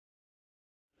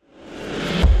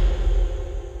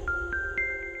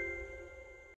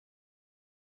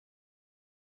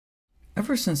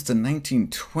Ever since the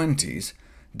 1920s,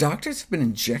 doctors have been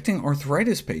injecting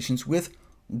arthritis patients with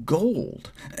gold.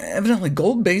 Evidently,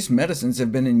 gold-based medicines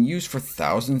have been in use for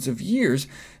thousands of years,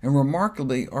 and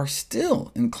remarkably are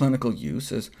still in clinical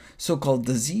use as so-called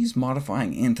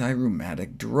disease-modifying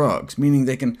anti-rheumatic drugs, meaning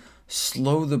they can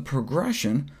slow the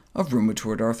progression of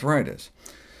rheumatoid arthritis.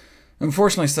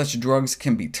 Unfortunately, such drugs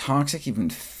can be toxic, even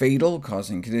fatal,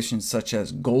 causing conditions such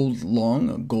as gold lung,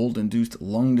 a gold-induced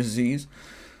lung disease.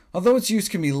 Although its use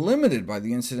can be limited by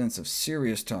the incidence of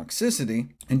serious toxicity,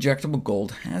 injectable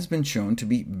gold has been shown to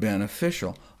be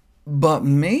beneficial. But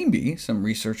maybe, some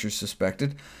researchers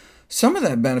suspected, some of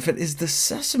that benefit is the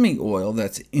sesame oil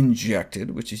that's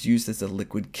injected, which is used as a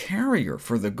liquid carrier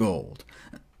for the gold.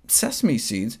 Sesame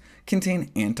seeds contain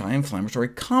anti-inflammatory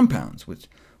compounds, with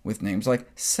names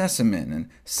like sesamin and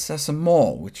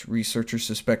sesamol, which researchers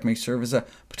suspect may serve as a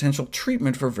potential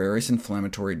treatment for various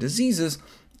inflammatory diseases,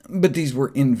 but these were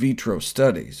in vitro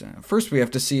studies. First, we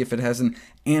have to see if it has an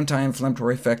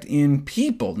anti-inflammatory effect in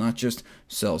people, not just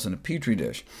cells in a petri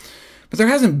dish. But there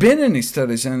hasn't been any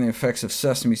studies on the effects of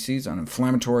sesame seeds on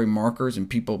inflammatory markers in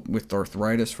people with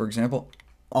arthritis, for example,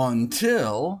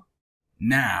 until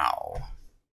now.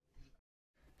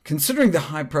 Considering the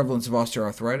high prevalence of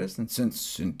osteoarthritis, and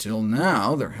since until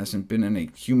now there hasn't been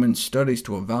any human studies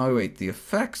to evaluate the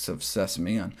effects of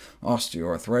sesame on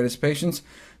osteoarthritis patients,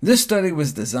 this study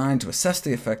was designed to assess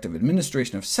the effect of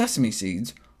administration of sesame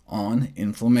seeds on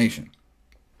inflammation.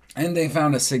 And they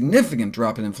found a significant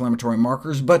drop in inflammatory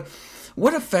markers, but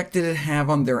what effect did it have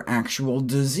on their actual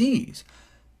disease?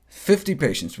 50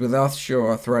 patients with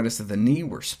osteoarthritis of the knee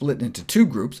were split into two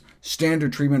groups,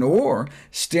 standard treatment or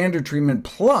standard treatment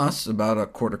plus about a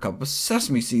quarter cup of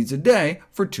sesame seeds a day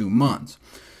for 2 months.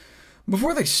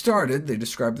 Before they started, they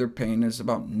described their pain as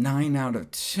about 9 out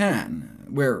of 10,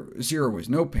 where 0 is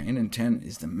no pain and 10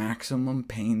 is the maximum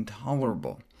pain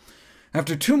tolerable.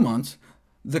 After 2 months,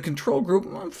 the control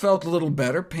group felt a little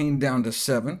better, pain down to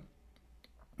 7,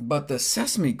 but the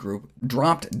sesame group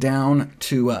dropped down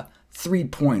to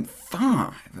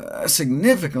 3.5,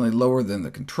 significantly lower than the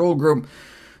control group.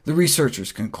 The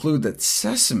researchers conclude that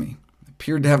sesame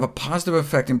appeared to have a positive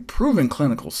effect improving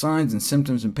clinical signs and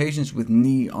symptoms in patients with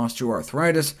knee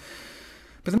osteoarthritis.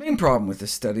 But the main problem with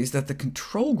this study is that the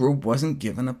control group wasn't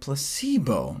given a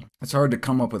placebo. It's hard to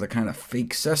come up with a kind of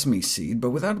fake sesame seed,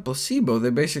 but without a placebo, they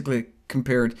basically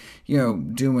compared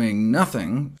doing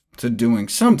nothing to doing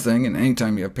something, and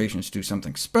anytime you have patients do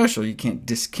something special, you can't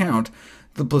discount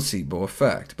the placebo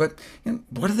effect. But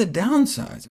what are the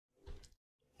downsides?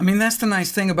 I mean, that's the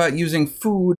nice thing about using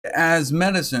food as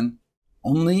medicine.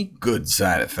 Only good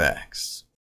side effects.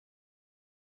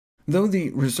 Though the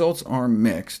results are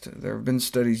mixed, there have been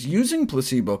studies using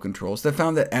placebo controls that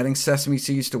found that adding sesame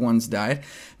seeds to one's diet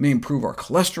may improve our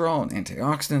cholesterol and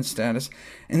antioxidant status,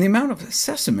 and the amount of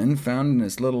sesamin found in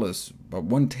as little as about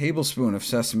 1 tablespoon of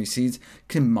sesame seeds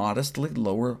can modestly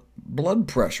lower blood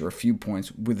pressure a few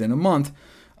points within a month,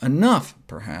 enough,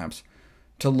 perhaps,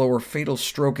 to lower fatal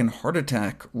stroke and heart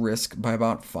attack risk by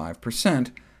about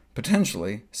 5%,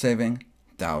 potentially saving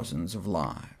thousands of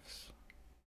lives.